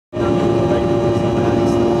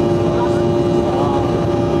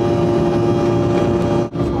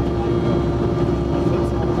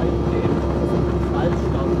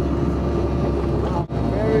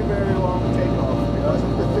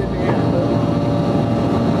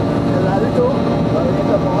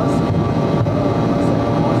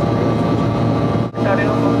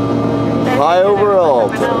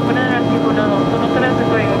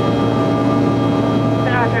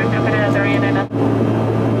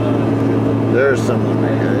similar,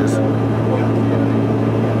 guys.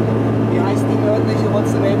 Wie heißt die nördliche?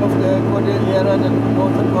 What's the name of the Cordillera, the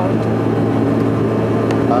northern part?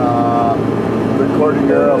 The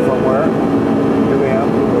Cordillera from where?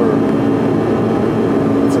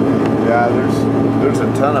 Yeah, there's a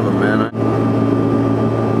ton of them, man.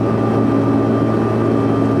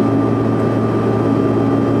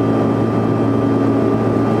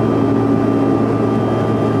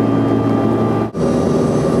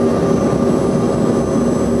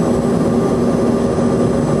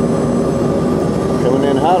 Coming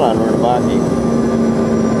in hot on Rurrenabaque.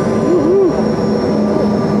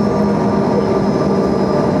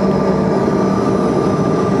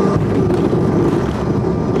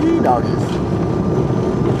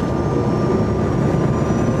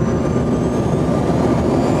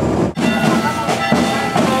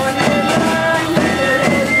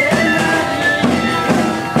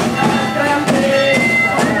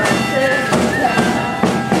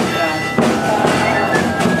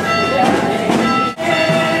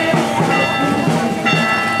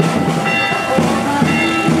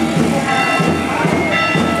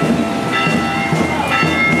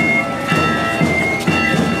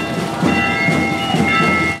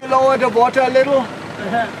 Lower the water a little.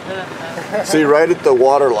 See, right at the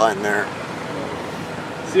water line there.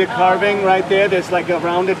 See a carving right there? There's like a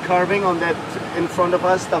rounded carving on that in front of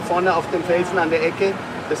us, da vorne auf dem Felsen an der Ecke.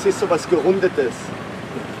 Das ist so was Gerundetes.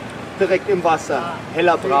 Direkt im Wasser,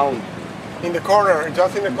 heller braun. In the corner,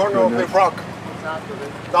 just in the corner of the rock.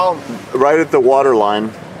 Down. Right at the water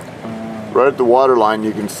line. Right at the water line,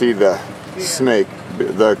 you can see the snake,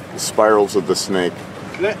 the spirals of the snake.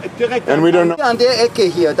 Direkt And we don't know. an der Ecke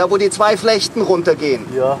hier, da wo die zwei Flechten runtergehen.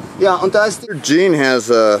 Yeah. Ja, und da ist die Gene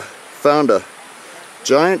has found a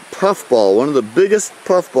giant puffball, one of the biggest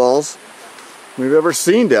puffballs we've ever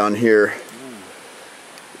seen down here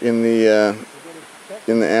in the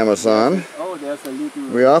Amazon. Oh, there's a little.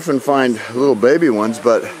 We often find little baby ones,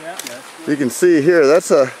 but you can see here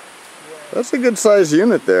that's a good sized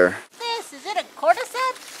unit there. Is it a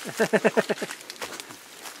cordyceps?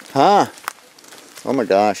 Huh? Oh my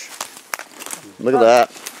gosh. Look at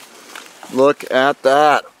that. Look at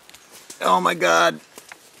that. Oh my God.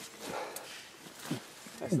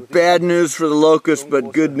 Bad news for the locust,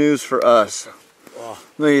 but good news for us.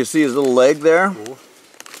 Look, you see his little leg there?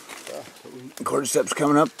 Cordyceps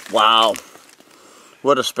coming up. Wow.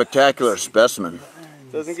 What a spectacular specimen.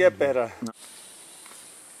 Doesn't get better.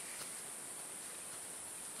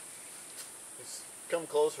 Just come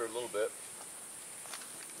closer a little bit.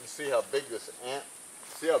 You see how big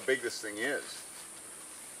this thing is.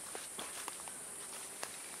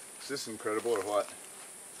 Is this incredible or what?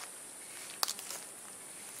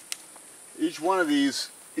 Each one of these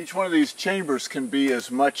chambers can be as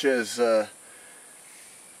much as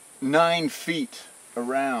 9 feet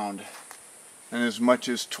around and as much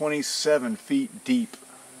as 27 feet deep.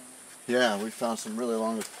 Yeah, we found some really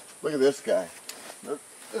long. Look at this guy.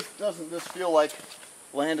 Doesn't this feel like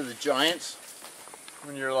Land of the Giants?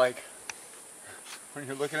 When you're looking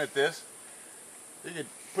at this, you could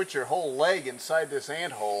put your whole leg inside this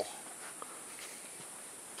ant hole.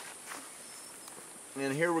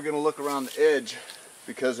 And here we're going to look around the edge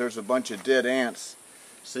because there's a bunch of dead ants.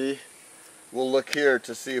 See? We'll look here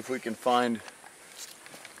to see if we can find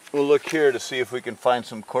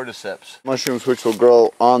some cordyceps. Mushrooms which will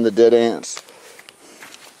grow on the dead ants.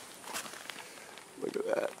 Look at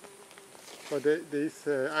that. But these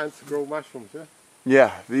ants grow mushrooms, yeah?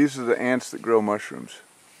 Yeah, these are the ants that grow mushrooms.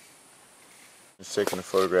 Just taking a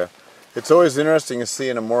photograph. It's always interesting to see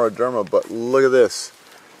an Amauroderma, but look at this.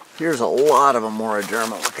 Here's a lot of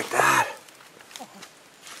Amauroderma. Look at that.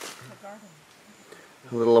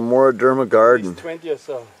 A little Amauroderma garden. 20 or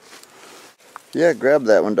so. Yeah, grab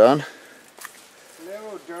that one, Don.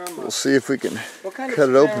 Scleroderma. We'll see if we can What kind cut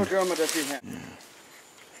of it open. Scleroderma does he have? Do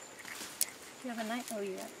you have a knife? Oh,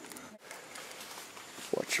 yeah.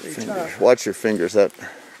 Watch your fingers. Watch your fingers. That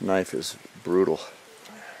knife is brutal.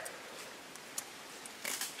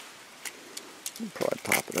 Probably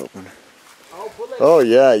pop it open. Oh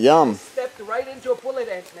yeah, yum. Stepped right into a bullet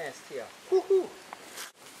ant nest here. Woohoo!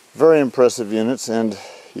 Very impressive units, and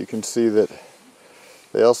you can see that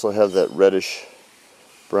they also have that reddish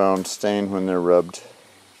brown stain when they're rubbed.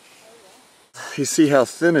 You see how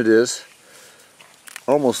thin it is.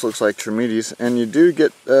 Almost looks like Trametes, and you do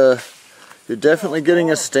get, you're definitely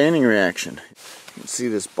getting a staining reaction. You can see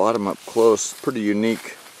this bottom up close, pretty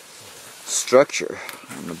unique structure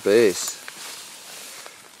on the base.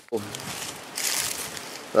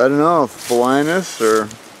 I don't know, Phalinus or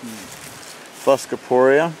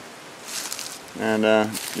Fuscaporia. And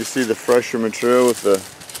you see the fresher material with the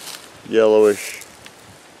yellowish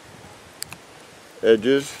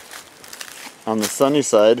edges. On the sunny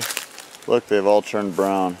side, look, they've all turned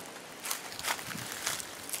brown.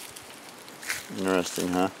 Interesting,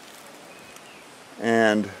 huh?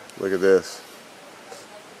 And look at this.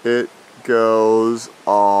 It goes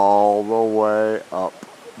all the way up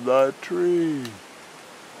the tree.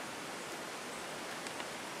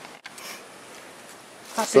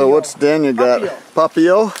 So what's Daniel got?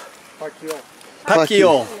 Papio?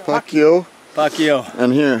 Pacchio. Pacchio. Pacchio.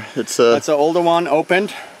 And here, it's That's an older one,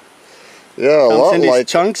 opened. yeah, a lot in these like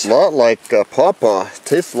chunks. lot like a pawpaw.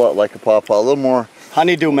 Tastes a lot like a pawpaw. A little more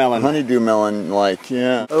Honeydew melon. honeydew melon like,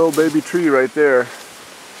 yeah. Little baby tree right there.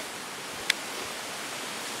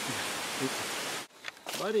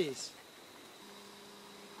 Buddies.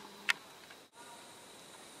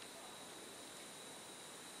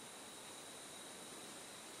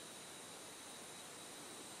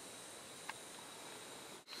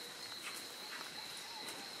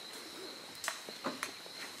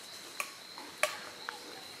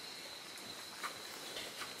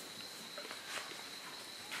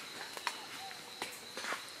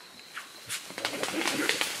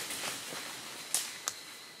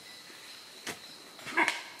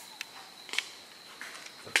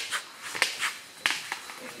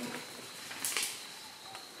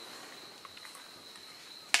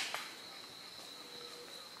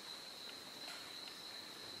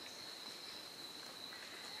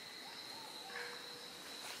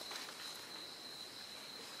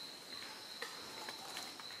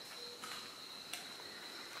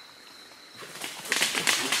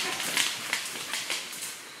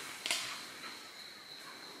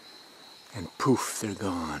 And poof, they're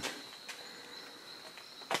gone.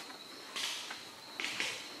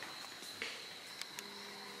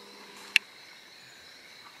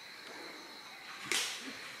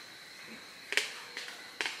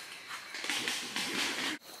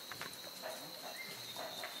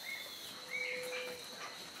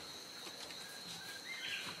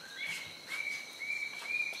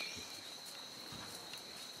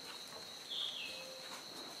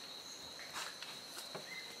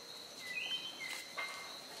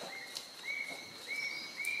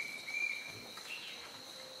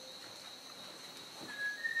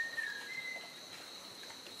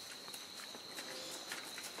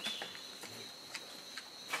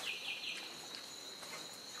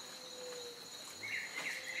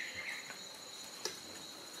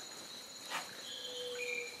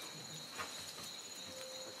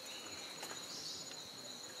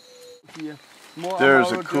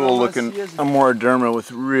 There's a cool looking Amauroderma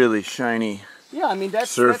with really shiny Yeah, I mean,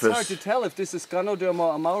 that's surface. hard to tell if this is Ganoderma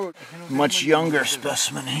or Amauroderma. Much younger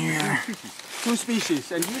specimen here. Two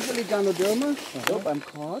species, and usually Ganoderma. Oh, I'm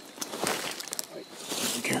caught.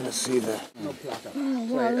 You kind of see the... No plata.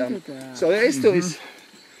 Look at that. So there is two.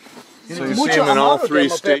 So you see him in all three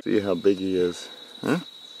states. See how big he is. Huh?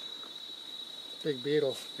 Big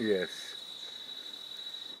beetle. Yes.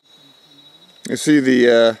 You see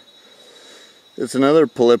the... it's another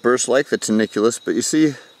polypus like the tuniculus, but you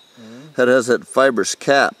see that has that fibrous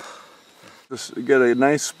cap. Just get a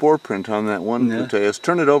nice spore print on that one proteus.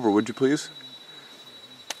 Turn it over, would you please?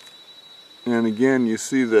 And again, you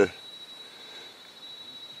see the...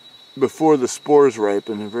 before the spores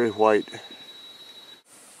ripen, they're very white.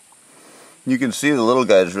 You can see the little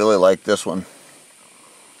guys really like this one.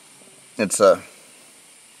 It's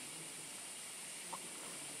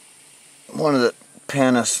one of the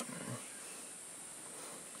Panis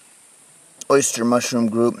oyster mushroom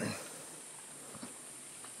group.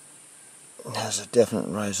 It has a definite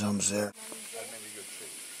rhizomes there.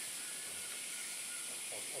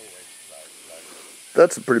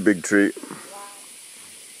 That's a pretty big tree.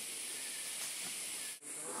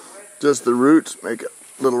 Just the roots make a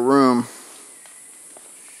little room.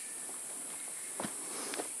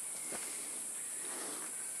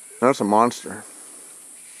 That's a monster.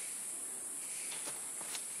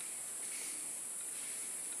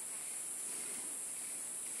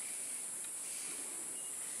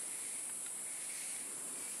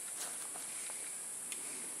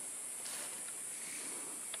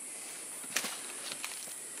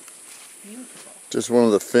 Beautiful. Just one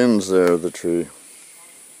of the fins there of the tree.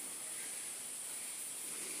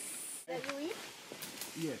 That you eat?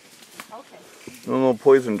 Yes. Okay. Little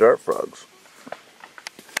poison dart frogs.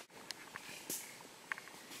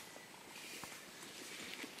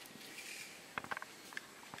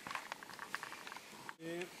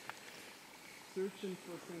 Yeah. Searching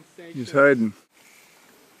for sensations. He's hiding.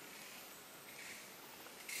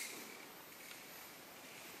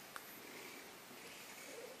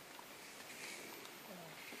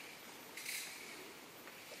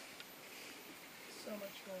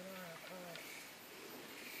 much going on.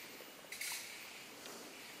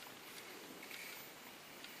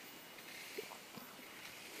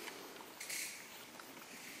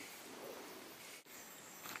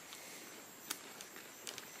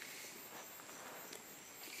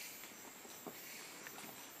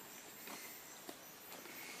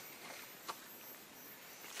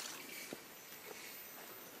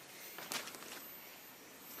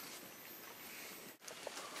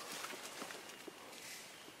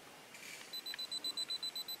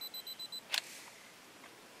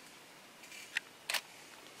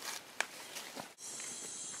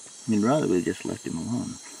 You'd rather we just left him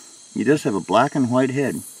alone. He does have a black and white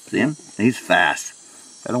head. See him? And he's fast.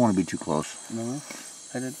 I don't want to be too close. No,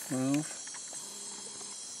 let it move.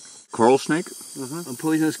 Coral snake? A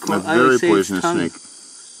poisonous coral. A very poisonous snake.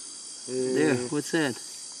 There, what's that?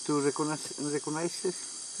 To recognize this?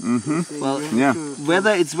 Well, Yeah.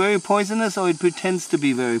 whether it's very poisonous or it pretends to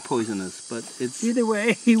be very poisonous, but it's Either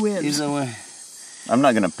way, he wins. either way. I'm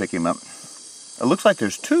not going to pick him up. It looks like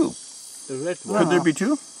there's two. The red Could there be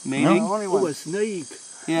two? Maybe. No? Oh, a snake.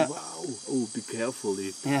 Yeah. Wow. Oh, be careful.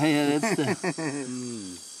 Yeah, that's the.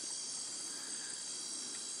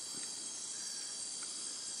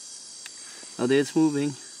 Oh, there it's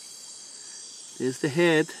moving. There's the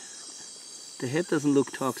head. The head doesn't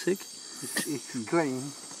look toxic. It's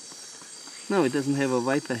green. No, it doesn't have a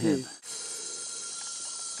viper head.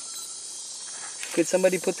 Could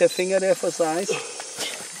somebody put their finger there for size?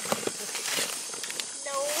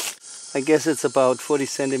 No. I guess it's about 40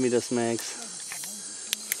 centimeters max.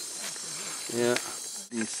 Yeah.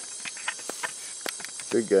 These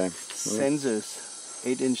Big guy. sensors,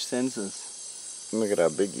 8-inch sensors. Look at how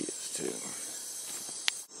big he is, too.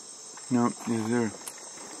 No, he's there.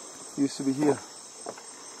 Used to be here.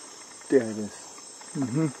 There it is.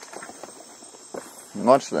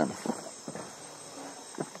 Watch them.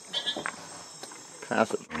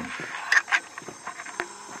 Pass it.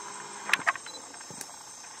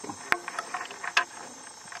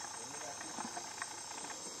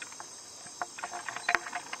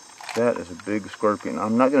 That is a big scorpion.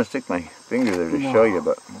 I'm not going to stick my finger there to show you,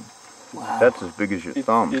 but that's as big as your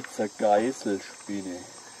thumb. It's a Geiselspinne.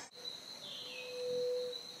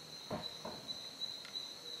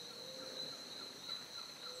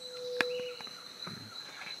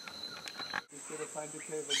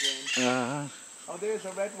 Oh, there's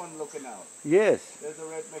a red one looking out. Yes. There's a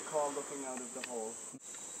red macaw looking out of the hole.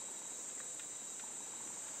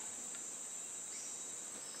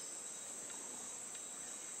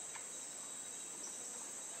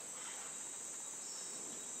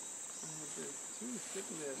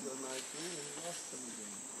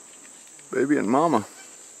 Baby and mama.